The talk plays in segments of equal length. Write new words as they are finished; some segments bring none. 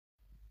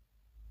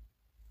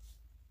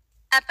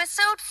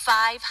Episode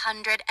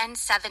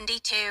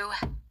 572.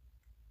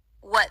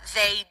 What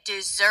They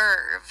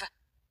Deserve.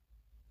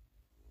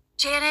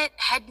 Janet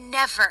had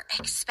never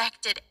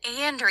expected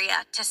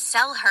Andrea to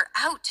sell her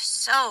out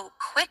so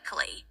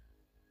quickly.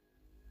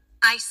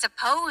 I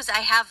suppose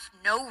I have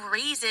no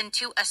reason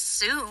to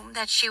assume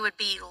that she would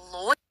be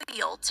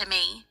loyal to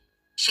me,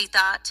 she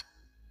thought.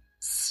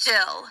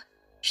 Still,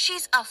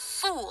 she's a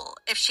fool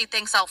if she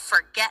thinks I'll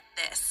forget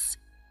this.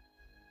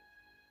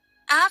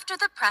 After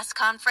the press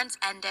conference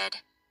ended,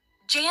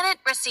 Janet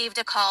received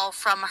a call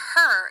from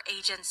her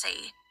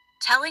agency,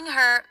 telling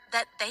her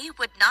that they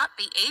would not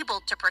be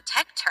able to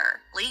protect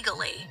her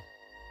legally.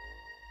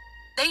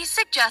 They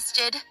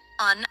suggested,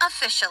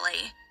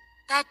 unofficially,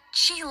 that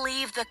she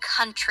leave the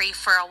country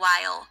for a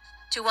while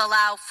to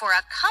allow for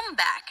a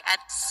comeback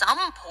at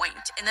some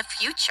point in the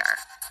future.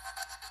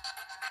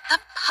 The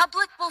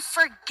public will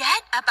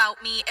forget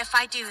about me if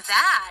I do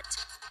that.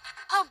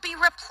 I'll be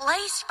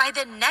replaced by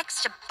the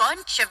next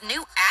bunch of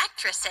new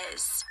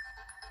actresses,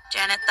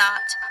 Janet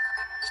thought.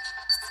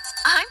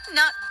 I'm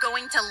not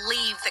going to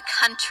leave the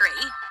country,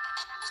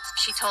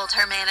 she told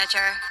her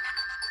manager.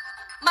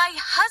 My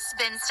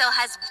husband still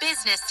has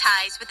business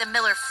ties with the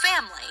Miller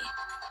family.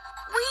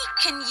 We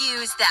can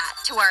use that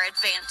to our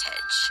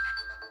advantage.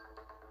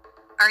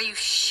 Are you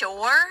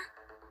sure?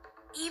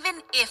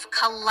 Even if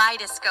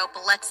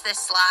Kaleidoscope lets this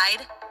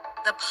slide,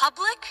 the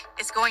public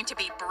is going to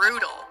be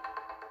brutal.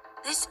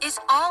 This is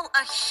all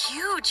a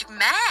huge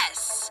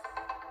mess,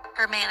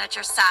 her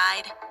manager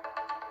sighed.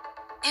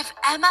 If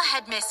Emma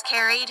had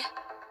miscarried,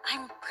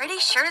 I'm pretty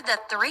sure the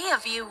three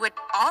of you would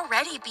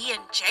already be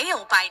in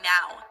jail by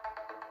now.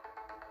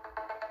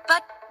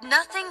 But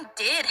nothing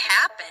did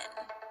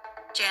happen,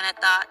 Janet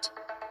thought.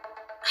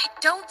 I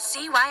don't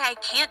see why I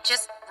can't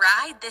just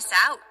ride this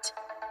out.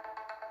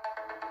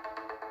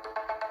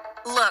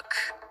 Look,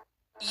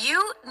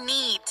 you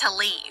need to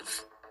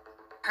leave,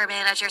 her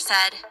manager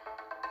said.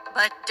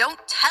 But don't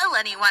tell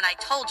anyone I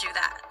told you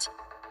that.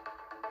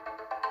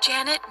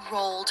 Janet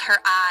rolled her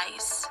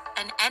eyes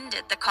and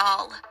ended the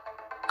call,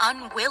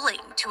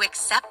 unwilling to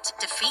accept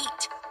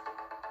defeat.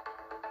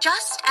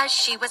 Just as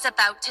she was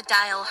about to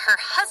dial her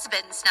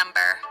husband's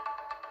number,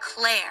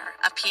 Claire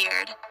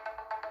appeared.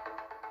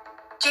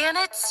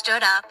 Janet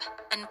stood up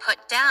and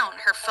put down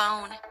her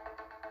phone.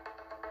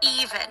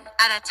 Even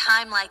at a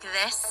time like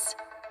this,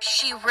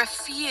 she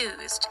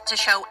refused to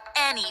show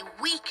any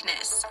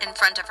weakness in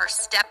front of her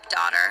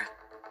stepdaughter.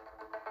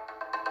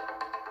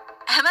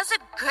 Emma's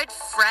a good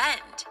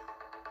friend.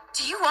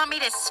 Do you want me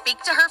to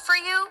speak to her for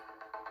you?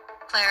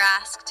 Claire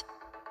asked.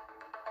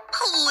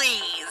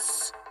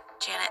 Please,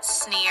 Janet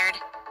sneered.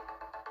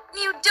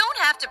 You don't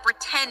have to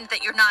pretend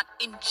that you're not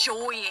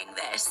enjoying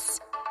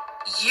this.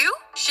 You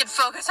should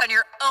focus on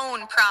your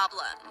own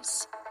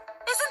problems.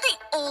 Isn't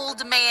the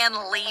old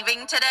man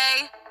leaving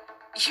today?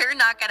 You're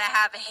not going to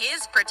have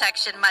his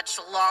protection much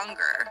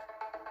longer.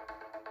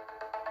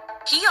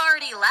 He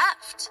already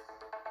left,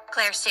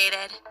 Claire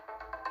stated.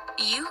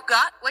 You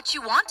got what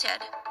you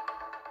wanted.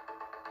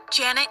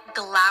 Janet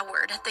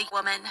glowered at the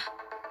woman,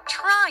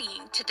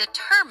 trying to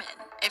determine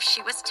if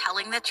she was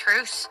telling the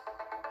truth.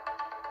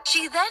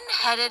 She then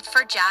headed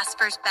for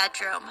Jasper's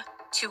bedroom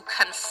to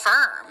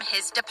confirm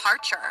his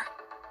departure.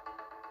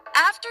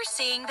 After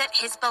seeing that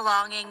his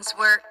belongings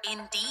were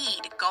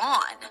indeed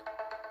gone,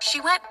 she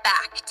went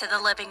back to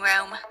the living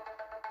room.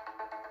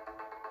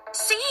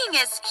 Seeing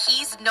as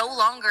he's no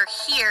longer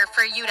here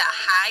for you to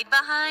hide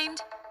behind,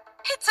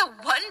 it's a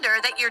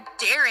wonder that you're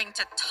daring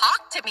to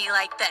talk to me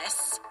like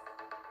this.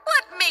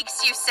 What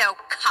makes you so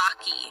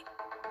cocky?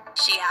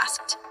 She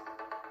asked.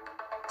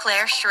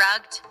 Claire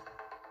shrugged.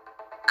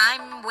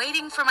 I'm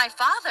waiting for my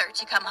father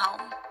to come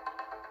home,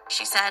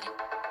 she said.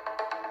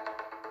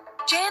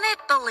 Janet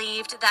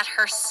believed that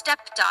her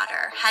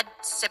stepdaughter had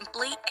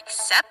simply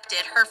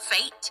accepted her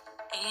fate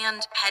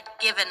and had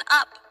given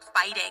up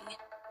fighting.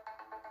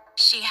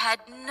 She had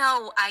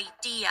no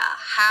idea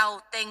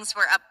how things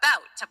were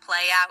about to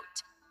play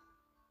out.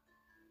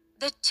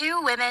 The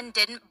two women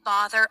didn't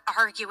bother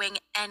arguing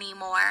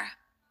anymore.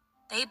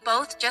 They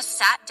both just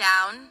sat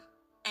down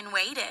and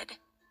waited.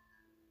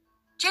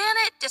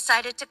 Janet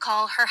decided to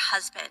call her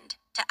husband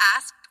to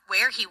ask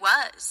where he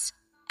was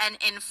and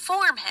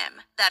inform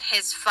him that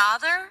his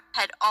father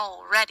had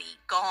already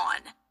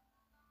gone.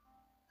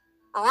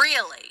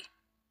 Really?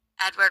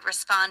 Edward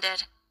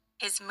responded,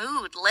 his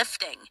mood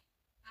lifting.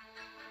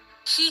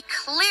 He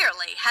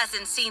clearly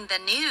hasn't seen the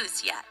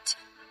news yet,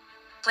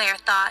 Claire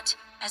thought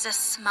as a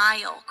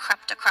smile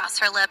crept across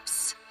her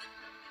lips.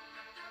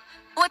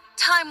 What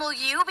time will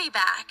you be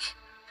back?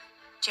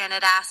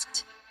 Janet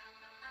asked.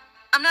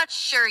 I'm not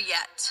sure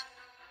yet.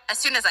 As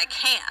soon as I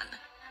can,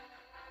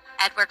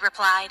 Edward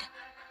replied.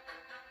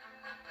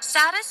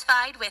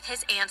 Satisfied with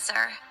his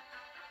answer,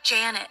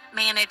 Janet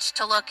managed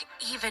to look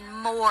even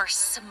more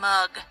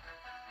smug.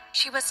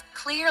 She was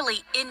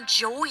clearly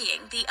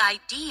enjoying the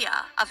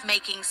idea of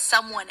making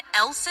someone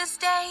else's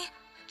day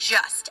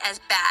just as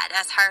bad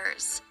as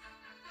hers.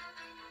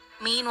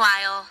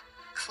 Meanwhile,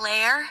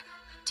 Claire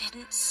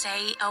didn't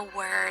say a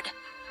word.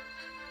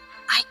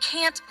 I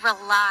can't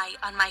rely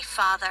on my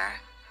father,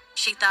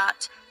 she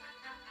thought,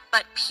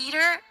 but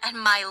Peter and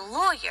my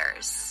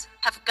lawyers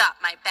have got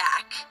my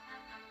back.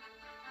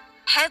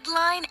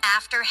 Headline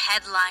after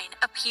headline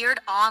appeared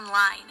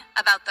online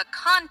about the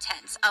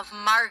contents of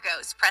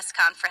Margot's press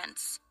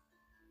conference.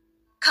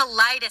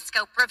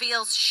 Kaleidoscope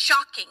reveals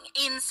shocking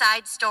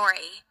inside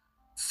story.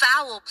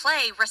 Foul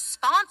play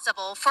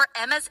responsible for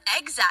Emma's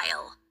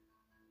exile.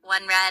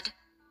 One read,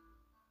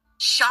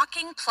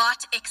 shocking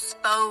plot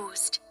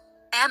exposed.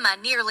 Emma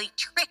nearly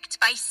tricked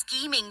by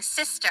scheming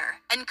sister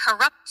and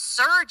corrupt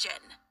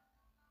surgeon.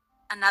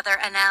 Another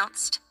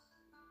announced.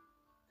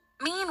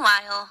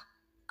 Meanwhile,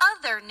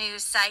 other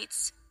news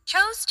sites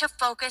chose to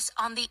focus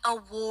on the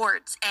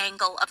awards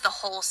angle of the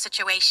whole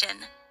situation,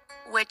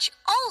 which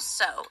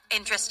also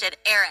interested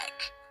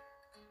Eric.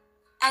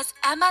 As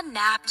Emma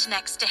napped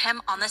next to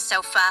him on the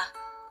sofa,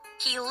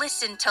 he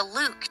listened to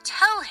Luke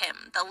tell him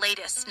the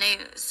latest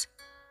news.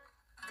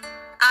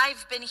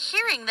 I've been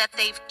hearing that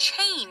they've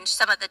changed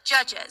some of the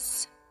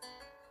judges.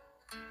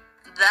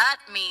 That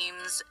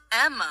means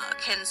Emma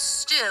can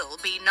still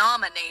be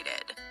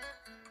nominated,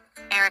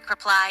 Eric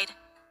replied.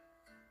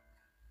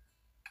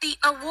 The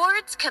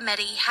awards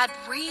committee had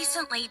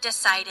recently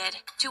decided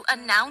to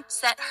announce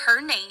that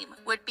her name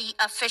would be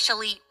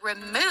officially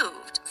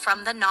removed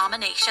from the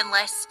nomination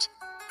list.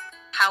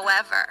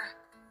 However,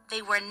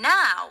 they were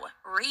now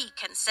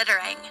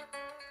reconsidering.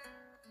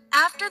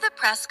 After the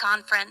press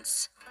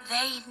conference,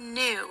 they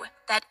knew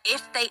that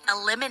if they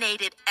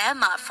eliminated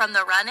Emma from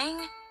the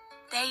running,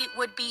 they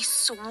would be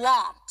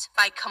swamped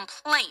by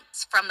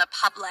complaints from the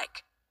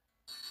public.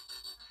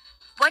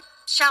 What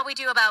shall we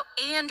do about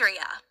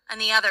Andrea and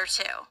the other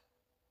two?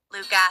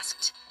 Luke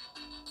asked.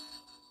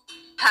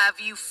 Have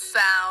you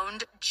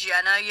found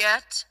Jenna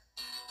yet?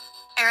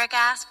 Eric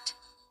asked.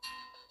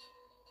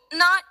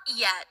 Not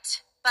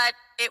yet, but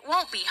it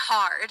won't be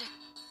hard,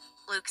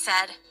 Luke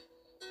said.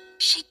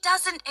 She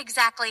doesn't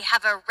exactly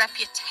have a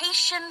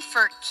reputation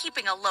for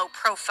keeping a low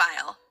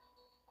profile.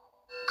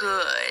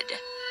 Good,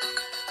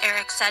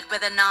 Eric said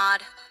with a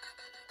nod.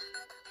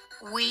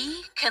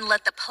 We can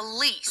let the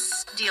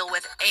police deal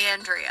with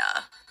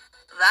Andrea.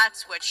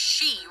 That's what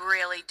she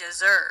really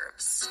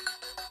deserves.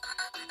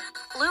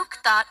 Luke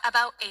thought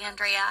about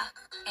Andrea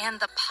and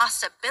the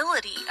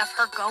possibility of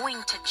her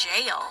going to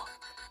jail.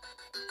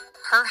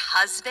 Her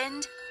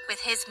husband, with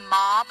his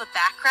mob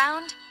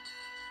background,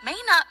 may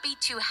not be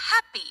too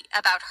happy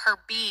about her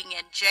being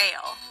in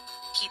jail,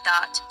 he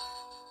thought.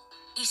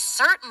 He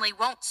certainly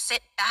won't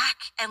sit back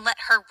and let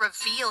her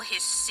reveal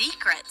his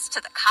secrets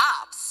to the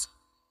cops.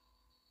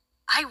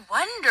 I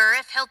wonder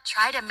if he'll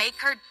try to make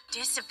her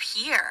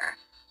disappear.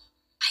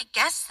 I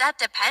guess that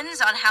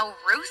depends on how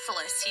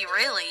ruthless he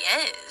really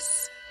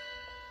is.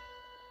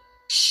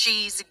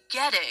 She's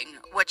getting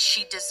what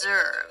she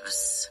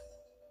deserves,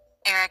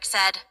 Eric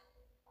said,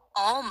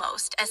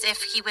 almost as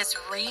if he was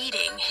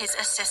reading his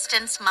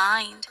assistant's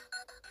mind.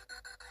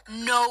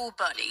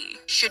 Nobody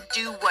should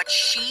do what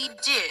she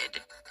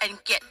did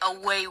and get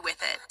away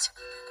with it.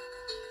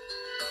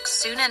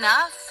 Soon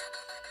enough,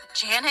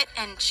 Janet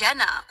and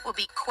Jenna will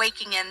be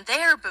quaking in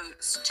their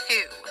boots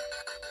too,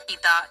 he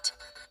thought.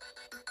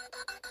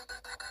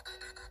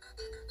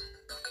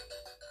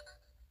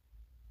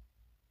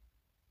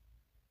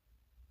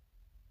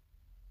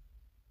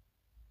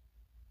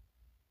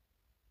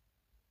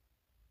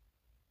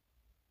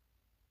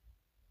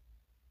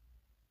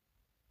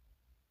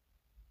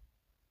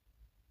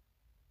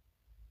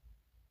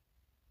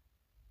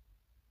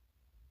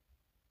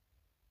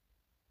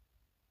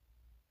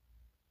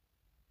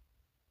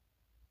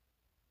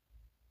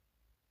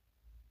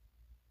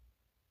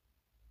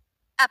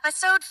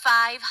 Episode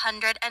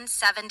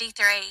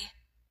 573.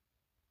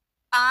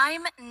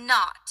 I'm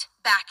not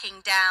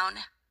backing down.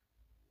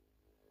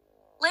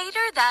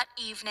 Later that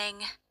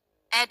evening,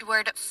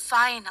 Edward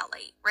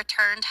finally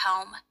returned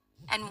home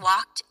and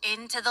walked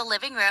into the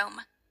living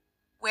room,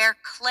 where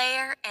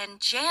Claire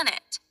and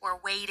Janet were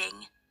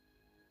waiting.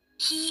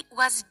 He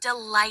was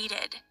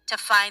delighted to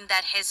find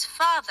that his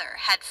father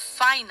had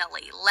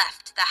finally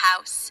left the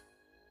house.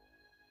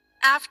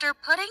 After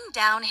putting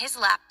down his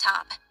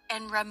laptop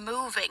and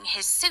removing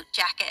his suit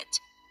jacket,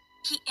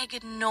 he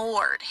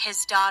ignored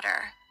his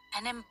daughter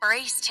and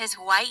embraced his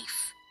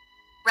wife,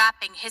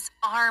 wrapping his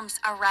arms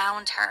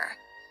around her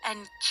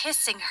and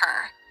kissing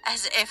her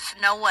as if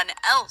no one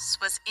else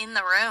was in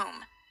the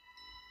room.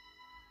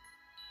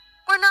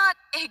 We're not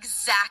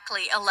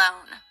exactly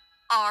alone,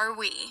 are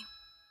we?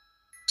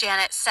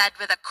 Janet said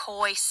with a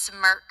coy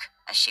smirk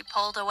as she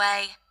pulled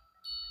away.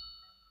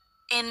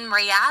 In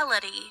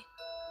reality,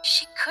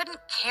 she couldn't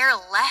care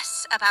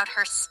less about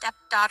her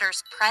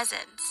stepdaughter's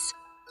presence,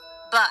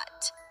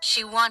 but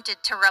she wanted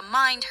to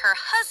remind her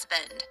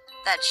husband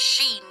that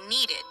she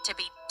needed to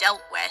be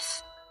dealt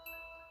with.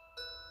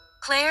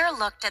 Claire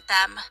looked at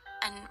them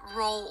and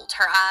rolled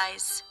her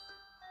eyes.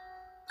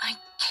 I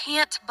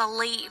can't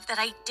believe that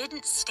I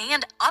didn't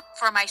stand up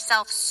for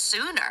myself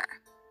sooner,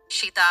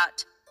 she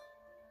thought.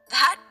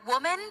 That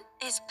woman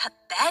is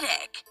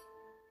pathetic.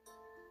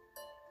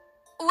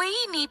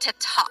 We need to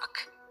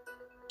talk,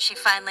 she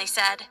finally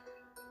said.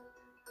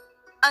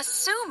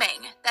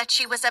 Assuming that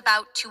she was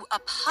about to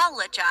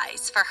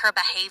apologize for her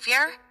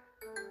behavior,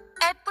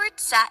 Edward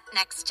sat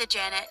next to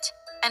Janet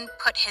and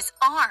put his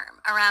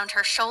arm around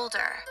her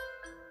shoulder.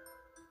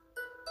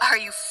 Are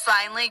you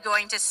finally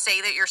going to say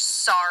that you're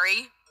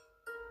sorry?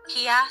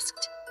 He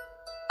asked,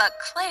 but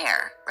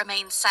Claire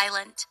remained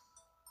silent.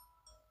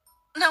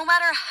 No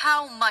matter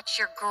how much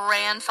your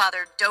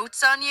grandfather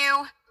dotes on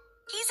you,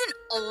 he's an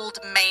old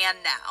man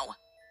now,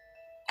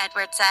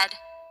 Edward said.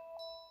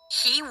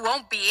 He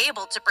won't be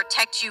able to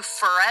protect you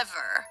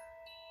forever.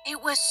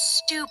 It was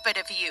stupid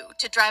of you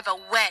to drive a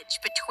wedge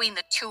between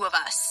the two of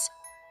us.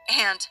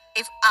 And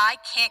if I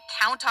can't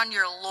count on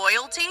your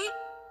loyalty,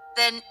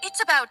 then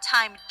it's about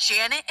time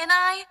Janet and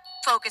I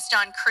focused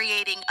on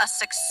creating a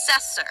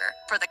successor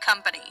for the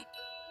company.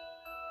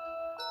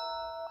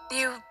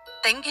 You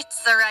think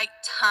it's the right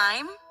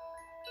time?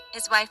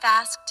 His wife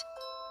asked.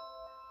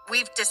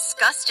 We've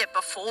discussed it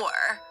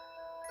before.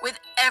 With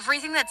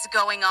everything that's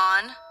going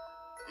on,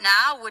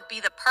 now would be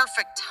the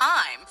perfect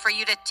time for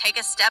you to take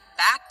a step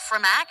back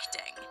from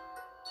acting.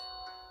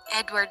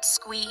 Edward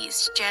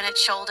squeezed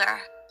Janet's shoulder.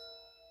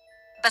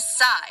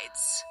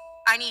 Besides,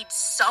 I need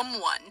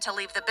someone to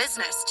leave the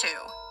business to.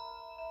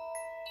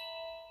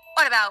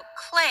 What about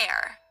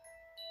Claire?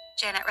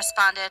 Janet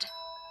responded.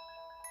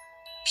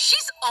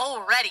 She's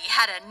already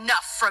had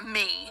enough from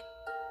me,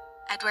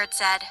 Edward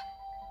said.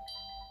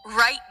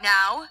 Right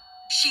now,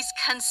 she's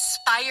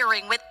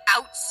conspiring with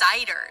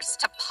outsiders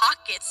to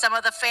pocket some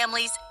of the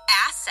family's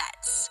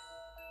assets.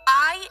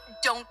 I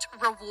don't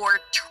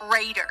reward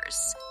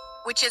traitors,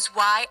 which is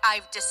why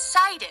I've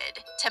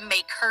decided to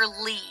make her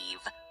leave.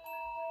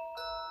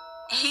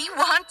 He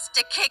wants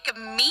to kick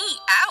me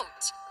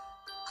out,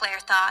 Claire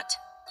thought.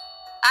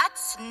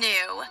 That's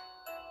new.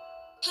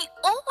 He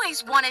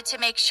always wanted to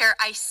make sure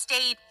I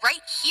stayed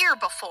right here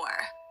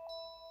before.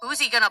 Who's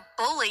he gonna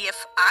bully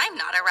if I'm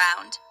not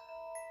around?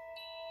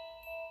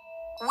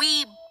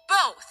 We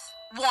both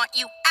want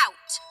you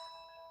out,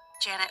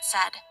 Janet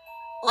said,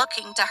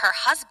 looking to her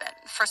husband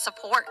for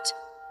support.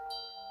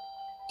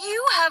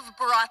 You have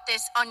brought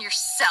this on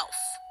yourself,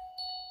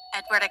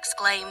 Edward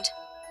exclaimed.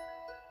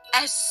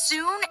 As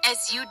soon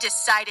as you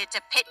decided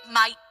to pit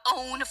my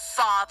own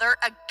father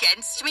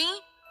against me,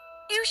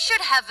 you should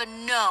have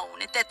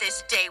known that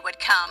this day would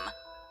come.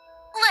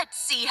 Let's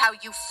see how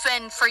you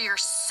fend for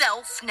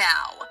yourself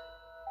now.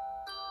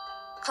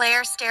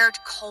 Claire stared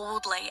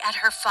coldly at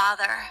her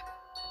father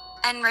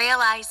and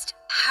realized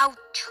how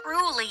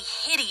truly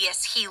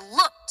hideous he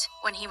looked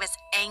when he was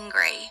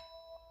angry.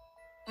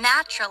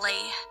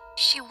 Naturally,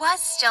 she was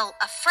still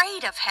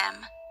afraid of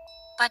him,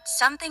 but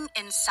something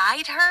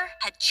inside her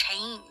had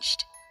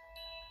changed.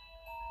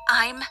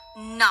 I'm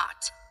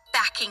not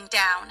backing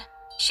down,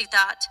 she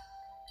thought.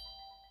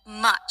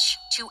 Much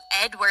to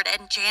Edward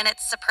and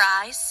Janet's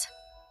surprise,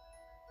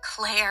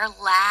 Claire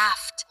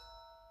laughed.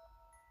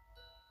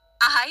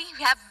 I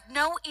have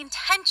no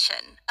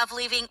intention of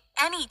leaving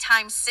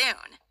anytime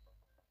soon.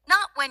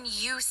 Not when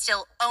you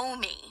still owe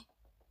me.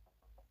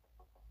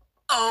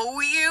 Owe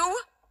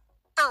you?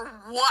 For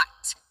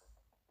what?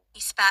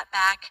 He spat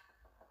back.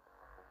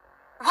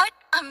 What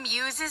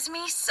amuses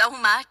me so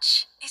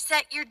much is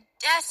that you're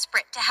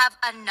desperate to have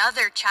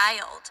another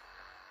child,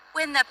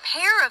 when the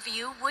pair of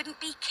you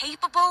wouldn't be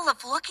capable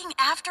of looking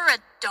after a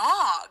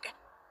dog,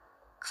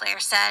 Claire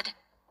said.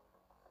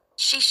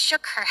 She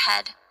shook her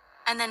head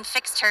and then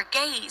fixed her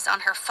gaze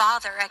on her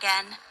father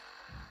again.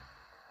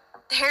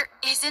 There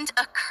isn't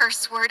a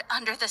curse word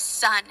under the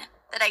sun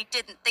that I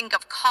didn't think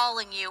of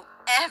calling you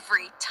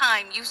every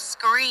time you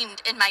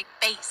screamed in my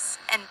face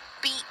and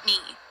beat me.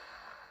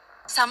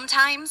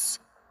 Sometimes,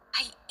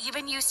 I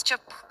even used to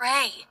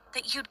pray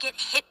that you'd get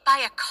hit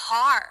by a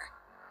car.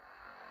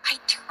 I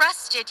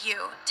trusted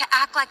you to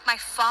act like my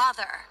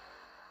father,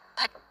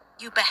 but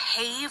you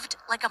behaved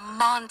like a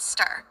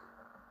monster.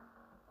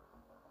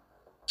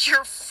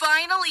 You're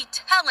finally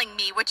telling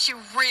me what you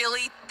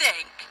really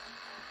think,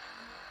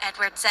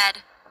 Edward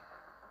said,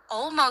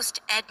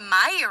 almost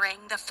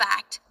admiring the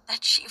fact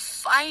that she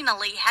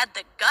finally had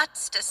the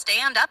guts to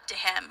stand up to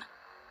him.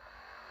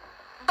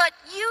 But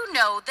you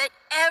know that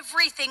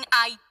everything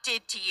I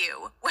did to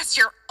you was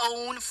your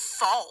own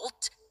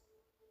fault.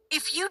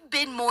 If you'd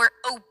been more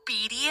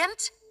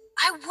obedient,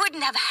 I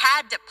wouldn't have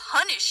had to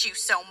punish you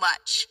so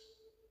much.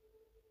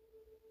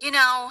 You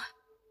know,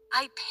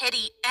 I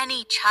pity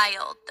any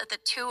child that the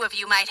two of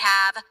you might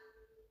have.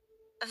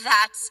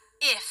 That's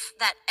if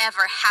that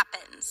ever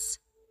happens,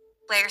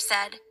 Claire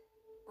said,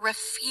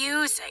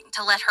 refusing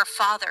to let her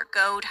father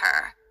goad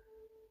her.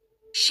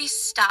 She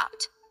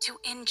stopped to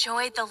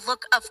enjoy the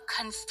look of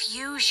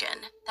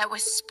confusion that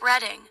was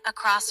spreading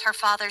across her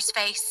father's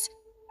face.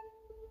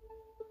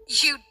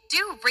 You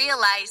do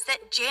realize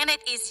that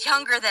Janet is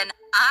younger than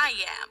I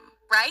am,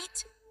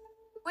 right?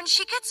 When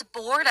she gets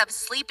bored of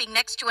sleeping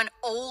next to an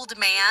old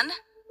man,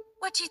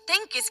 what do you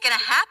think is going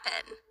to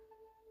happen?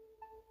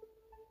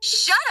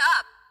 Shut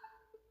up,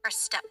 her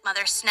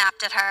stepmother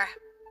snapped at her.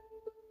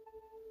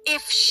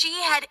 If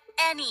she had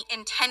any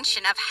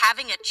intention of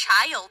having a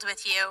child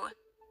with you,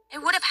 it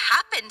would have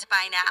happened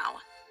by now.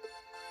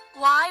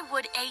 Why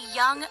would a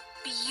young,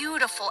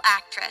 beautiful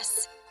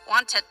actress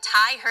want to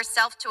tie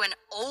herself to an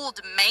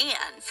old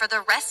man for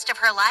the rest of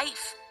her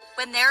life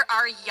when there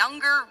are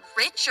younger,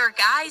 richer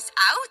guys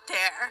out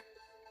there?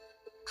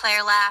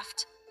 Claire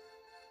laughed.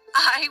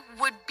 I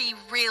would be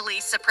really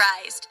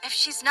surprised if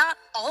she's not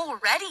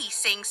already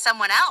seeing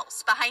someone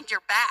else behind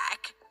your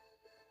back.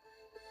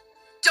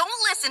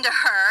 Don't listen to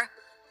her,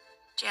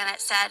 Janet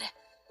said,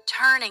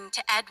 turning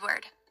to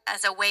Edward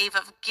as a wave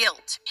of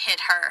guilt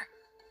hit her.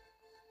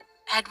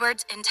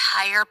 Edward's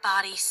entire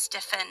body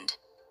stiffened.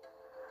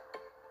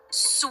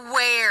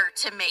 Swear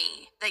to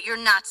me that you're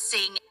not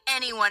seeing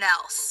anyone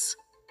else,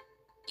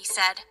 he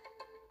said.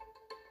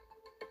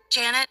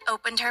 Janet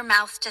opened her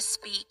mouth to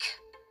speak,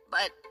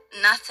 but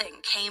nothing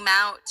came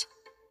out.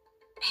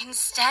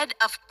 Instead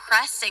of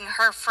pressing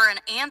her for an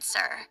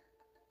answer,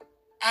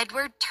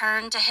 Edward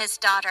turned to his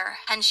daughter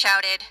and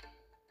shouted,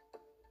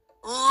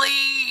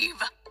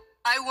 "Leave!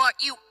 I want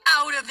you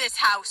out of this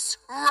house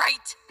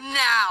right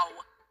now!"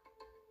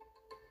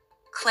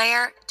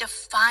 Claire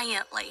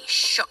defiantly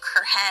shook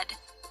her head.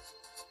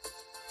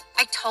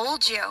 I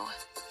told you,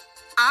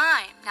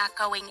 I'm not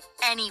going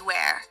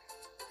anywhere.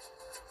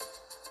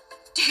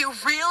 Do you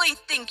really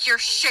think your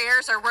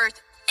shares are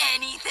worth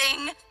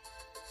anything?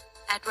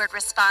 Edward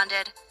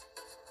responded.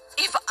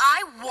 If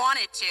I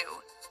wanted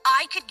to,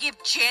 I could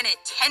give Janet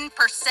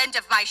 10%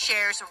 of my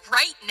shares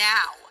right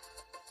now.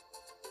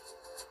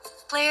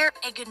 Claire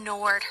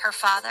ignored her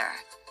father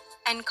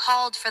and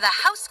called for the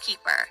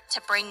housekeeper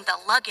to bring the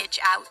luggage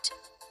out.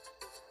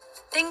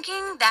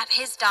 Thinking that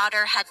his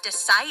daughter had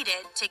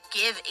decided to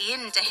give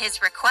in to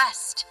his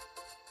request,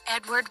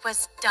 Edward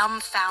was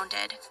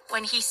dumbfounded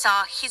when he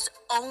saw his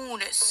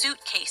own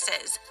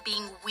suitcases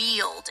being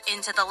wheeled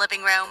into the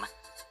living room.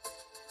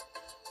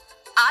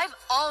 I've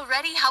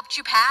already helped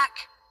you pack,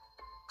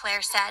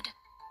 Claire said,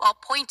 while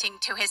pointing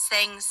to his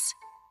things.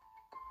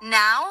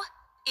 Now,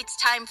 it's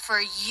time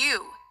for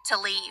you to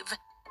leave.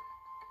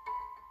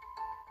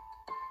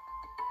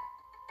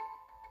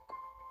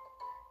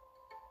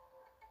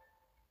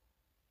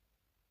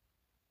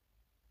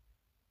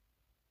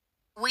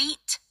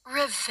 Sweet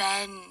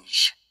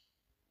revenge.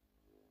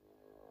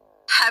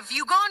 Have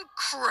you gone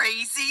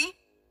crazy?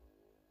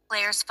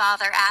 Claire's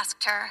father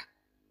asked her.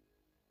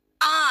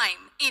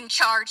 I'm in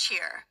charge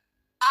here.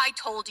 I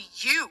told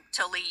you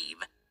to leave.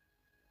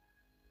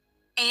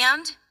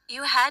 And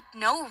you had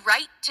no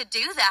right to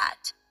do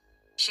that,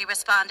 she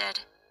responded.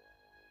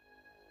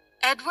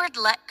 Edward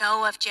let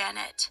go of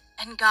Janet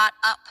and got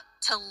up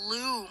to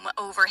loom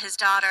over his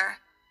daughter.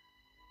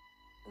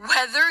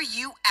 Whether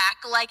you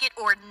act like it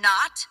or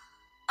not,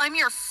 I'm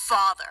your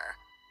father,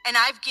 and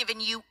I've given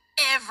you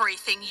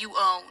everything you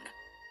own.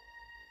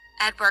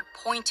 Edward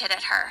pointed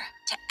at her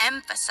to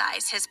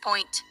emphasize his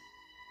point.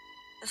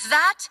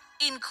 That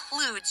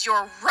includes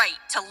your right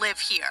to live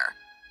here.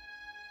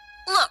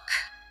 Look,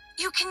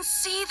 you can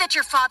see that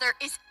your father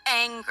is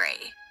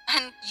angry,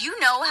 and you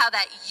know how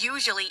that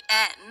usually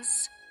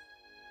ends.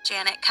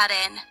 Janet cut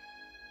in.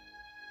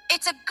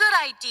 It's a good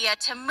idea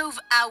to move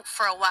out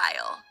for a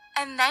while,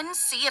 and then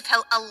see if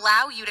he'll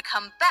allow you to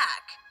come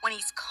back when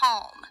he's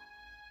calm.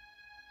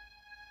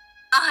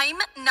 I'm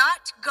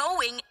not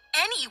going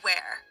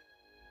anywhere,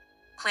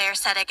 Claire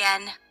said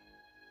again.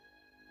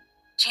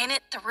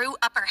 Janet threw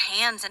up her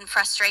hands in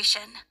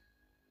frustration.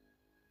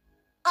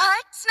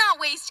 Let's not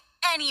waste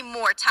any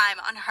more time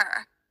on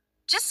her.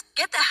 Just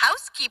get the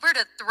housekeeper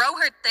to throw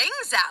her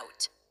things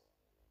out,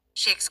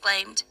 she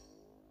exclaimed.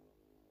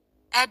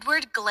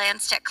 Edward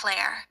glanced at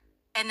Claire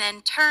and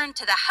then turned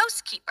to the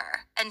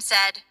housekeeper and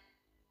said,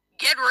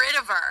 Get rid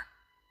of her.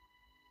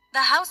 The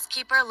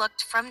housekeeper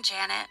looked from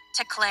Janet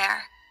to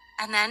Claire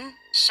and then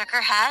shook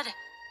her head.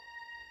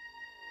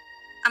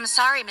 I'm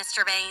sorry,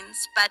 Mr.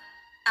 Baines, but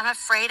I'm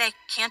afraid I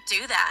can't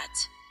do that,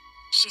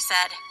 she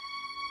said.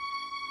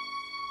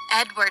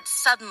 Edward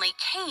suddenly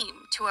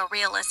came to a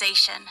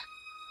realization.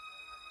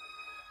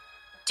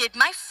 Did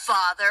my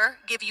father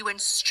give you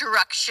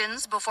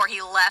instructions before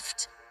he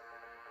left?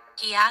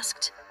 He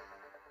asked.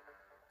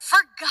 For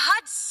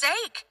God's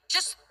sake,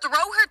 just throw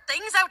her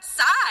things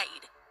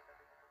outside,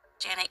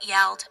 Janet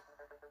yelled.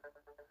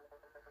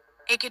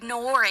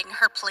 Ignoring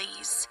her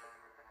pleas,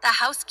 the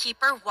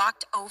housekeeper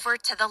walked over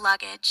to the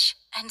luggage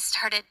and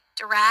started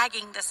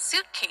dragging the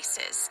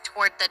suitcases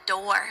toward the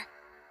door.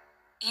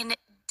 In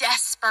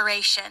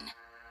desperation,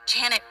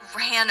 Janet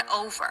ran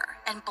over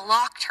and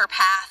blocked her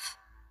path.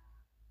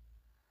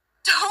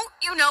 Don't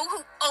you know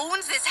who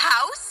owns this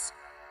house?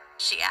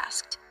 She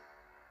asked.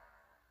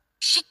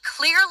 She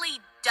clearly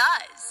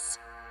does,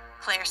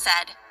 Claire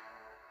said.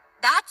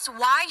 That's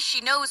why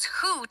she knows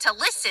who to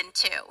listen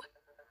to.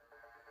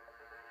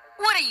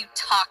 What are you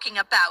talking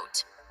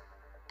about?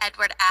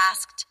 Edward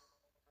asked.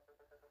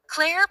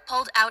 Claire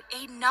pulled out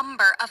a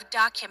number of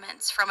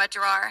documents from a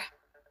drawer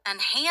and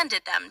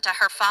handed them to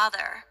her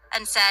father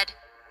and said,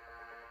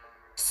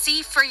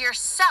 See for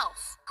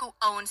yourself who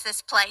owns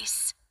this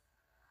place.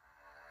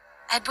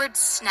 Edward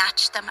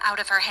snatched them out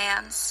of her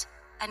hands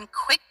and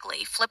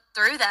quickly flipped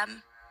through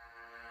them.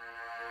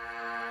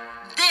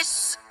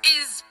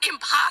 It's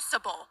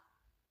impossible,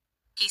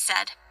 he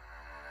said.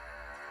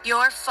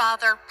 Your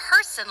father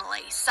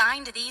personally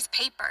signed these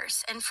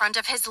papers in front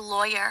of his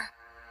lawyer,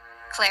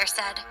 Claire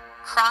said,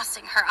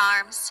 crossing her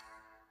arms.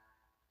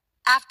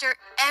 After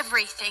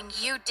everything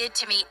you did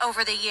to me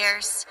over the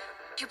years,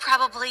 you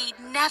probably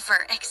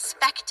never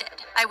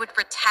expected I would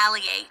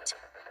retaliate.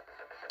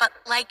 But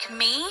like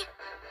me,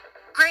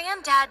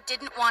 Granddad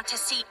didn't want to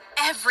see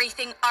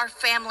everything our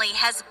family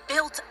has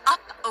built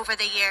up over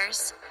the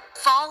years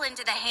fall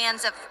into the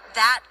hands of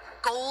that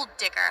gold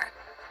digger.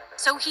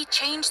 So he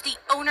changed the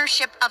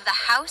ownership of the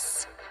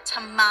house to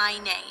my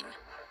name.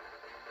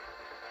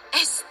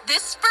 Is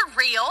this for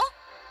real?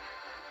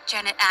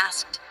 Janet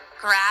asked,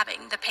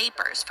 grabbing the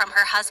papers from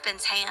her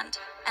husband's hand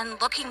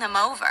and looking them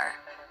over.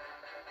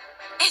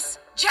 Is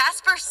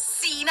Jasper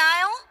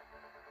senile?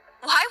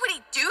 Why would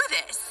he do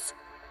this?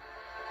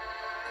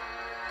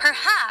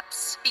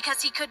 Perhaps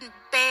because he couldn't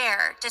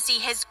bear to see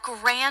his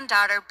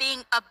granddaughter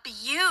being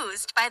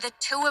abused by the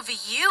two of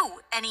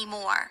you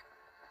anymore,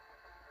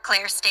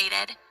 Claire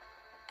stated,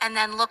 and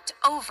then looked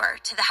over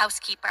to the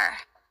housekeeper.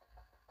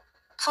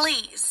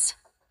 Please,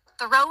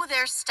 throw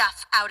their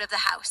stuff out of the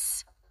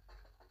house.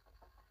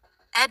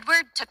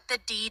 Edward took the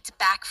deeds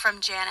back from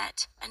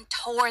Janet and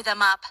tore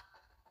them up.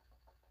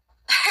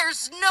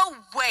 There's no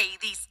way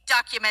these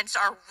documents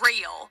are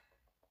real,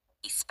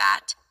 he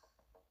spat.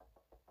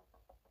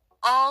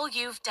 All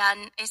you've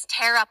done is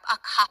tear up a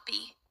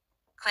copy,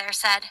 Claire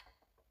said.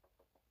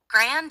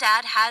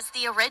 Granddad has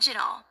the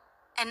original,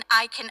 and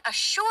I can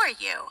assure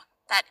you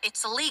that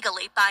it's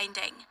legally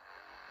binding.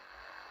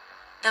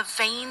 The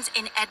veins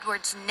in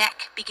Edward's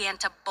neck began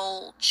to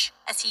bulge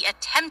as he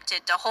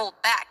attempted to hold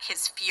back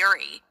his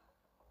fury.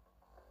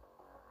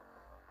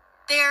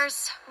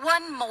 There's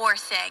one more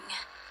thing.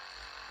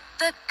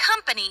 The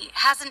company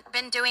hasn't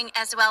been doing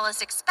as well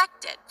as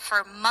expected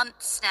for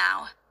months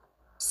now,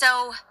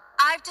 so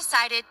I've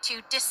decided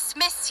to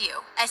dismiss you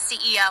as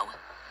CEO.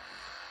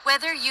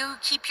 Whether you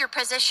keep your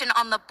position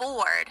on the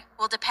board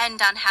will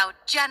depend on how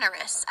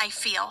generous I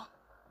feel.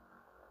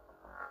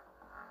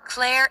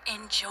 Claire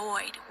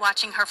enjoyed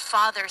watching her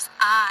father's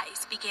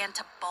eyes begin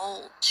to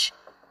bulge.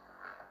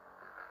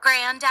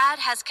 Granddad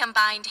has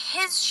combined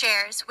his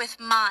shares with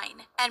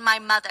mine and my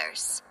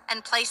mother's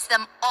and placed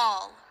them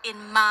all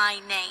in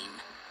my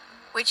name,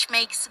 which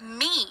makes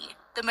me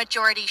the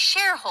majority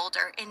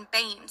shareholder in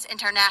Baines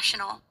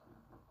International.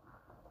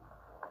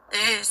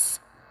 This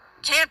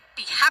can't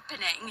be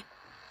happening,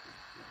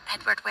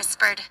 Edward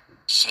whispered,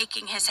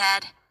 shaking his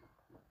head.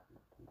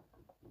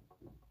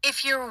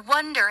 If you're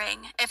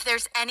wondering if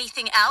there's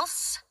anything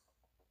else,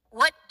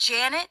 what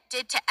Janet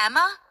did to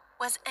Emma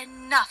was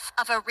enough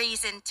of a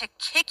reason to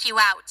kick you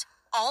out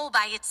all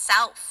by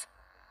itself.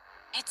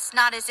 It's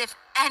not as if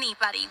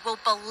anybody will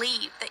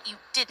believe that you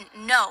didn't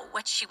know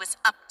what she was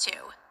up to,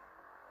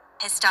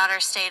 his daughter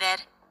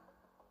stated.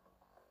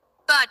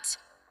 But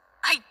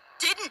I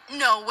didn't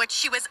know what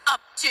she was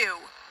up to,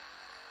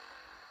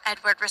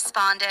 Edward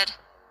responded.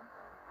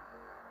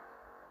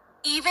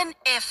 Even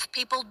if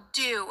people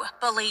do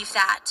believe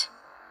that,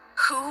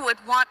 who would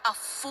want a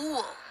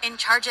fool in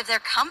charge of their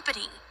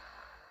company?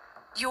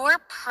 Your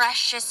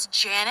precious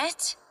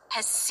Janet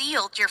has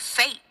sealed your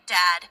fate,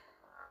 Dad.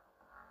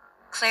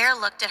 Claire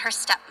looked at her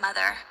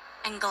stepmother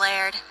and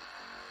glared.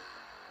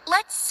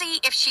 Let's see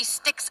if she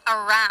sticks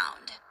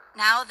around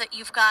now that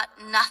you've got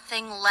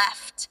nothing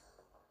left.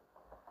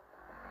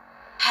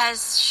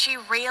 Has she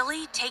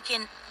really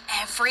taken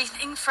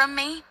everything from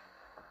me?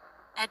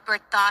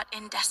 Edward thought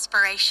in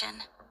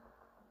desperation.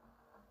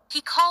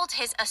 He called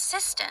his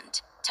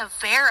assistant to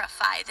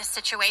verify the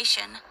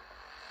situation.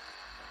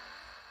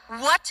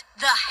 What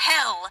the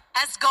hell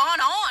has gone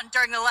on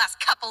during the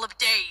last couple of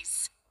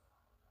days?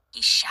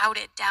 He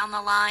shouted down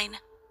the line.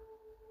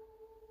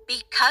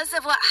 Because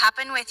of what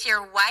happened with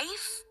your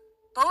wife,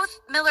 both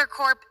Miller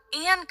Corp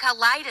and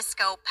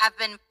Kaleidoscope have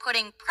been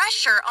putting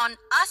pressure on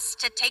us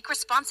to take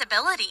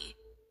responsibility,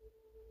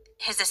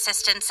 his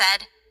assistant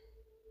said.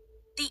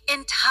 The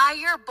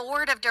entire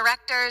board of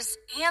directors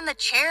and the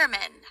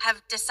chairman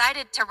have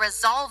decided to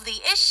resolve the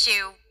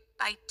issue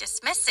by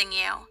dismissing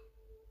you.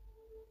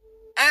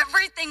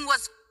 Everything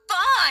was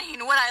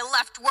fine when I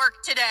left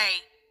work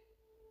today,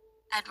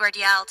 Edward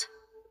yelled.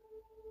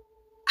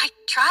 I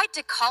tried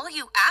to call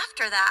you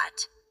after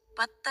that,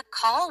 but the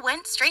call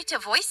went straight to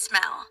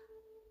voicemail,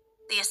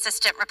 the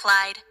assistant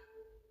replied.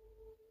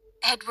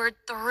 Edward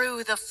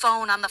threw the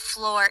phone on the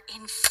floor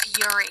in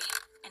fury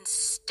and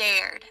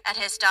stared at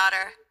his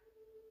daughter.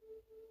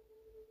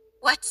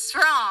 What's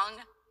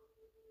wrong?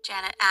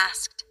 Janet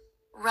asked,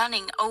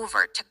 running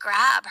over to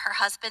grab her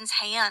husband's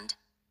hand.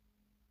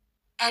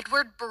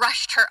 Edward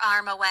brushed her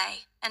arm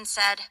away and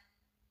said,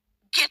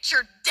 Get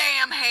your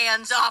damn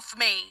hands off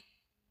me!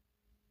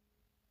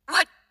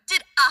 What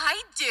did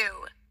I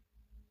do?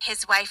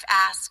 His wife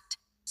asked,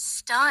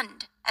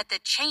 stunned at the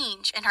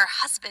change in her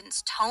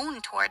husband's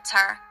tone towards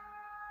her.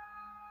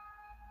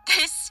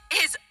 This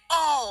is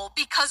all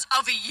because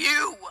of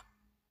you!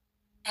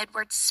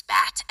 Edward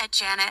spat at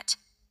Janet.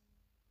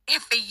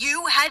 If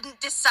you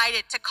hadn't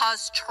decided to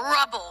cause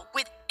trouble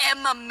with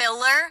Emma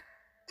Miller,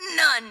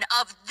 none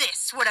of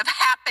this would have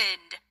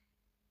happened.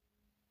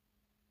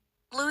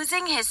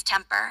 Losing his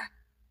temper,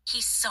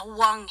 he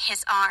swung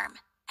his arm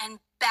and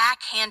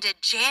backhanded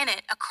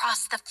Janet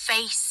across the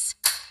face,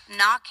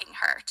 knocking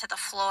her to the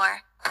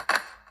floor.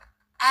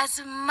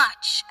 As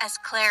much as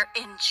Claire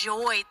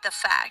enjoyed the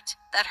fact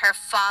that her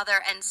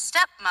father and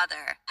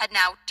stepmother had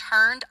now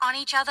turned on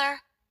each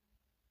other,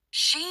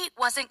 she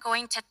wasn't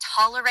going to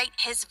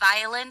tolerate his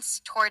violence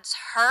towards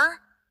her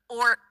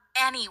or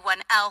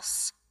anyone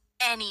else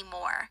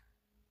anymore.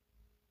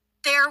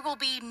 There will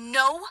be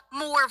no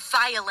more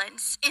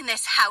violence in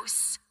this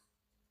house.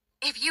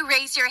 If you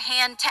raise your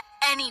hand to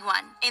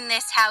anyone in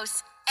this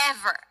house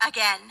ever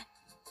again,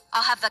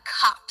 I'll have the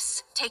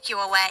cops take you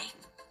away,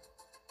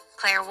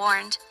 Claire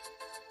warned.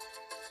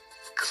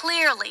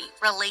 Clearly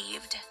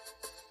relieved,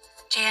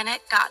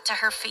 Janet got to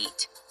her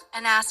feet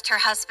and asked her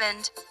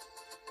husband,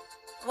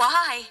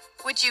 "Why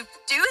would you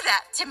do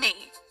that to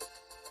me?"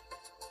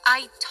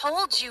 "I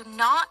told you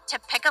not to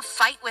pick a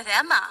fight with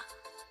Emma,"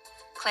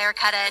 Claire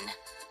cut in.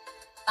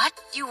 "But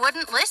you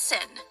wouldn't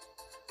listen.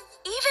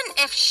 Even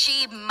if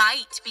she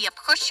might be a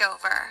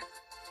pushover,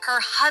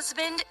 her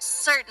husband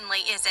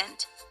certainly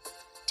isn't.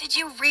 Did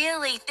you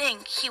really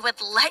think he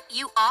would let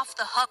you off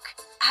the hook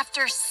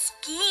after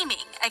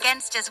scheming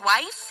against his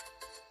wife?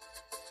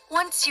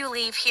 Once you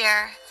leave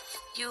here,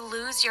 you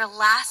lose your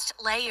last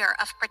layer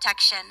of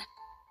protection.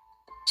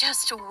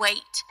 Just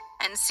wait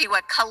and see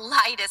what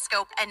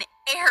Kaleidoscope and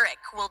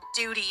Eric will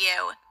do to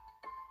you.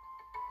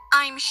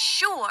 I'm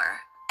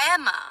sure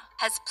Emma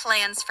has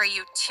plans for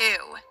you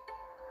too."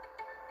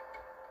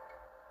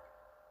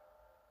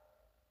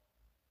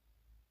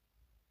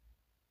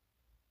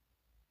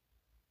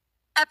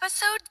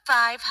 Episode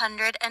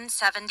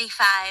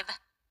 575.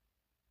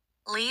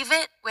 Leave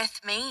It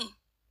With Me.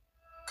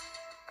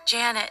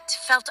 Janet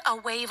felt a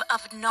wave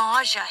of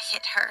nausea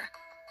hit her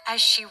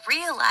as she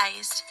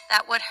realized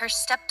that what her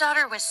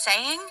stepdaughter was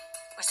saying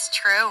was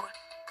true.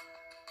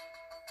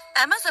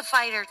 "Emma's a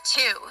fighter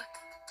too,"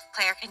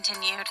 Claire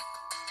continued.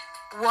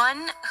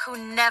 "One who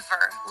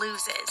never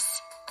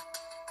loses."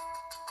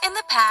 In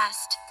the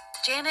past,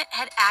 Janet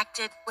had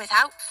acted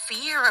without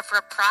fear of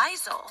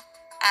reprisal,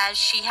 as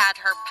she had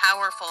her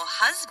powerful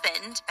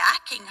husband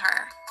backing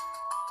her.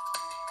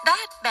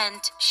 That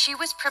meant she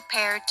was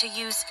prepared to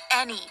use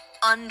any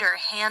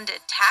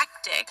underhanded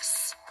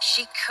tactics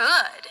she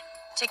could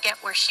to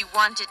get where she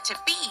wanted to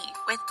be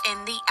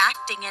within the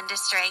acting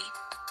industry.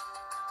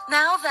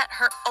 Now that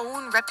her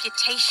own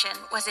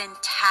reputation was in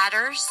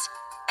tatters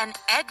and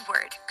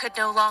Edward could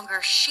no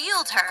longer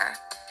shield her,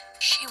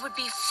 she would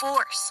be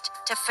forced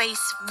to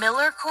face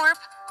Miller Corp,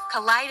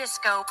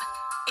 Kaleidoscope,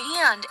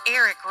 and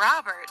Eric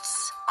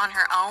Roberts on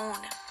her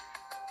own.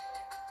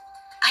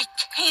 "I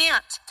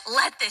can't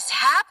let this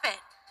happen,"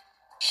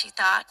 she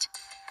thought,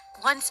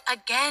 once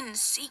again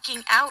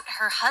seeking out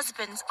her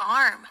husband's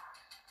arm.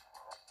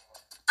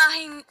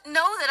 "I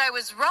know that I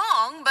was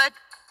wrong, but..."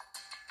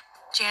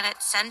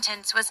 Janet's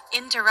sentence was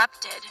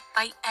interrupted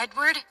by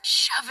Edward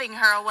shoving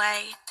her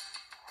away.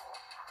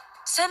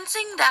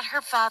 Sensing that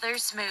her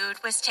father's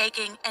mood was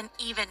taking an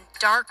even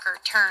darker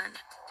turn,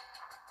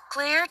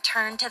 Claire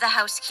turned to the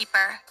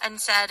housekeeper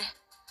and said,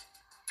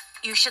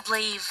 "You should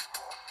leave."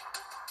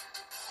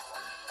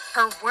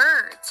 Her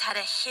words had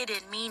a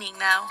hidden meaning,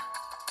 though.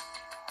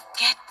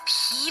 "Get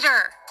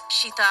Peter,"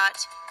 she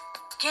thought.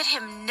 "Get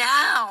him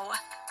now."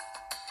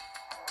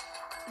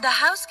 The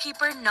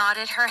housekeeper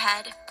nodded her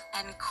head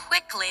and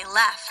quickly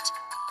left,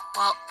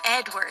 while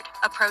Edward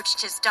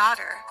approached his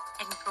daughter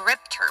and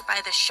gripped her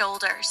by the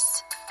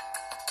shoulders.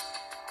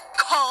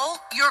 "Call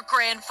your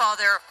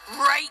grandfather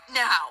right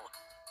now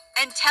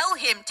and tell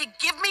him to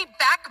give me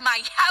back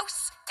my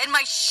house and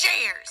my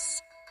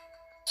shares,"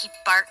 he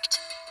barked.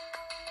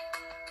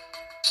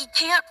 "He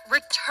can't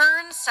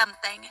return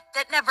something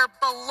that never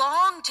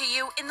belonged to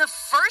you in the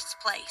first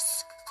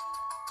place.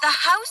 The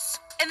house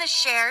and the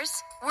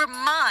shares were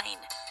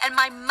mine and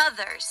my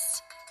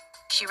mother's,"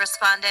 she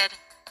responded.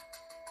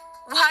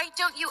 "Why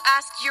don't you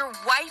ask your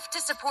wife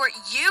to support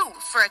you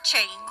for a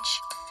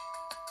change?"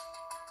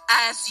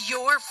 "As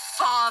your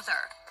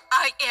father,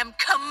 I am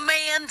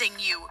commanding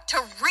you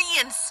to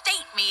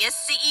reinstate me as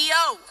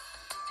CEO,"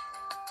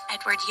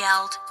 Edward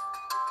yelled.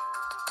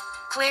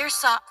 Claire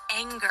saw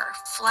anger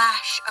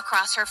flash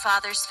across her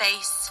father's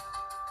face.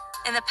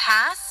 In the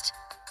past,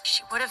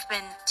 she would have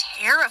been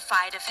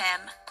terrified of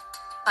him,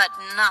 but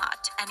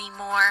not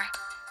anymore.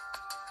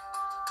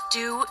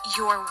 "Do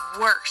your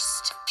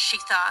worst," she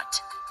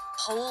thought,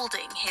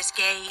 holding his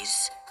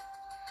gaze.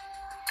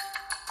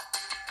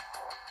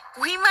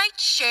 "We might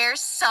share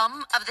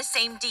some of the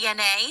same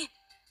DNA,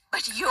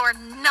 but you're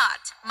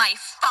not my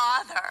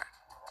father,"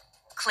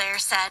 Claire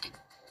said,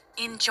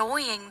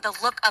 enjoying the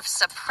look of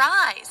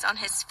surprise on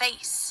his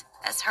face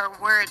as her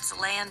words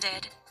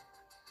landed.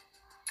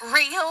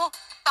 "Real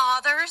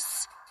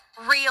fathers,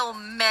 real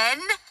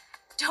men,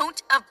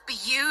 don't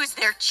abuse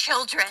their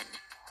children.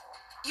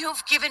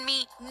 You've given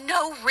me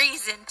no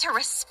reason to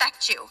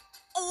respect you,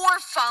 or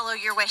follow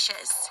your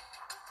wishes.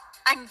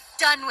 I'm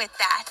done with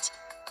that.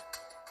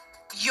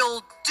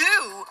 You'll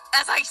do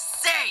as I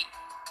say,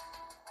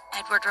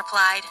 Edward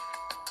replied.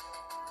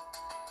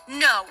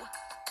 No,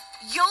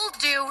 you'll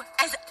do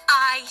as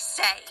I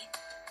say.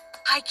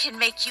 I can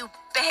make you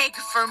beg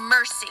for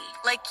mercy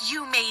like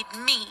you made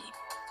me.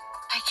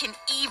 I can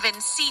even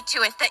see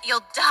to it that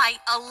you'll die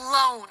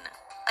alone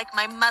like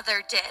my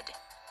mother did.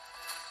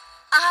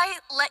 I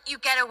let you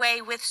get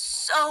away with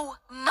so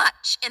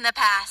much in the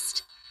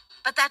past,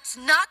 but that's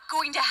not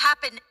going to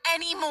happen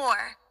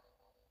anymore.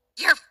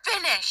 You're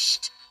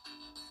finished.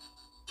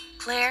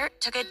 Claire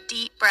took a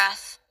deep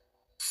breath,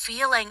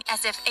 feeling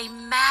as if a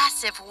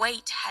massive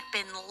weight had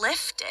been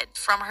lifted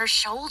from her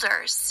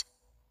shoulders.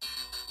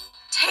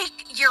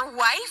 Take your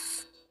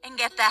wife and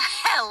get the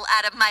hell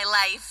out of my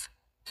life.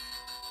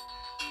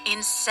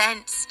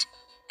 Incensed,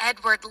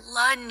 Edward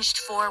lunged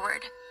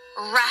forward,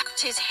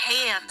 wrapped his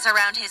hands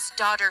around his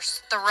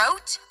daughter's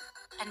throat,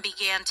 and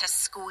began to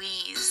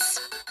squeeze.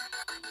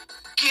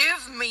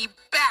 Give me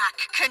back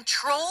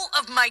control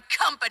of my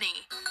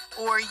company,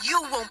 or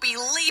you won't be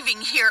leaving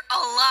here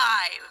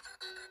alive,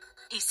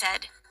 he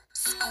said,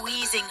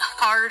 squeezing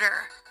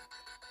harder.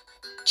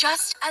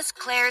 Just as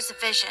Claire's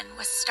vision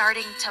was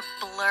starting to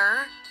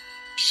blur,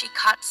 she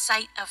caught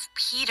sight of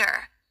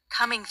Peter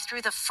coming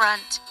through the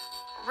front,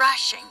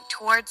 rushing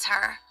towards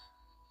her.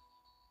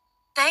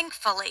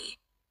 Thankfully,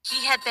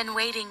 he had been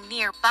waiting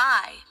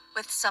nearby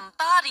with some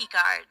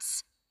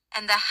bodyguards,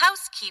 and the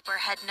housekeeper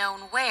had known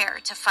where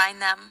to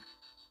find them.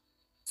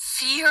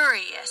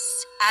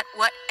 Furious at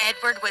what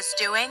Edward was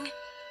doing,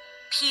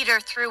 Peter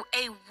threw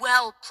a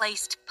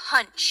well-placed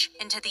punch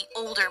into the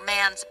older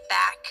man's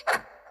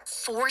back,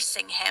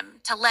 forcing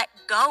him to let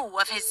go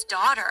of his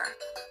daughter.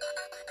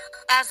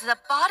 As the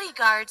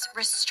bodyguards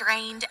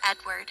restrained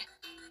Edward,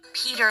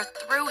 Peter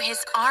threw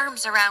his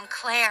arms around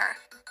Claire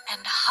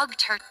and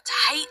hugged her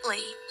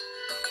tightly.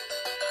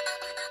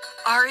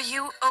 Are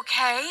you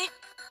okay?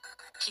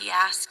 He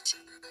asked.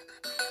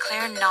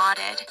 Claire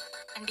nodded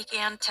and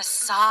began to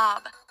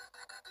sob.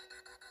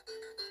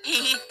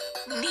 He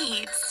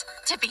needs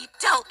to be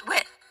dealt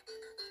with,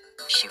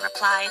 she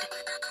replied.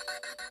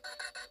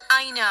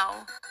 I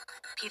know,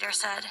 Peter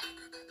said.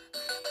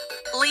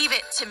 Leave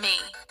it to me.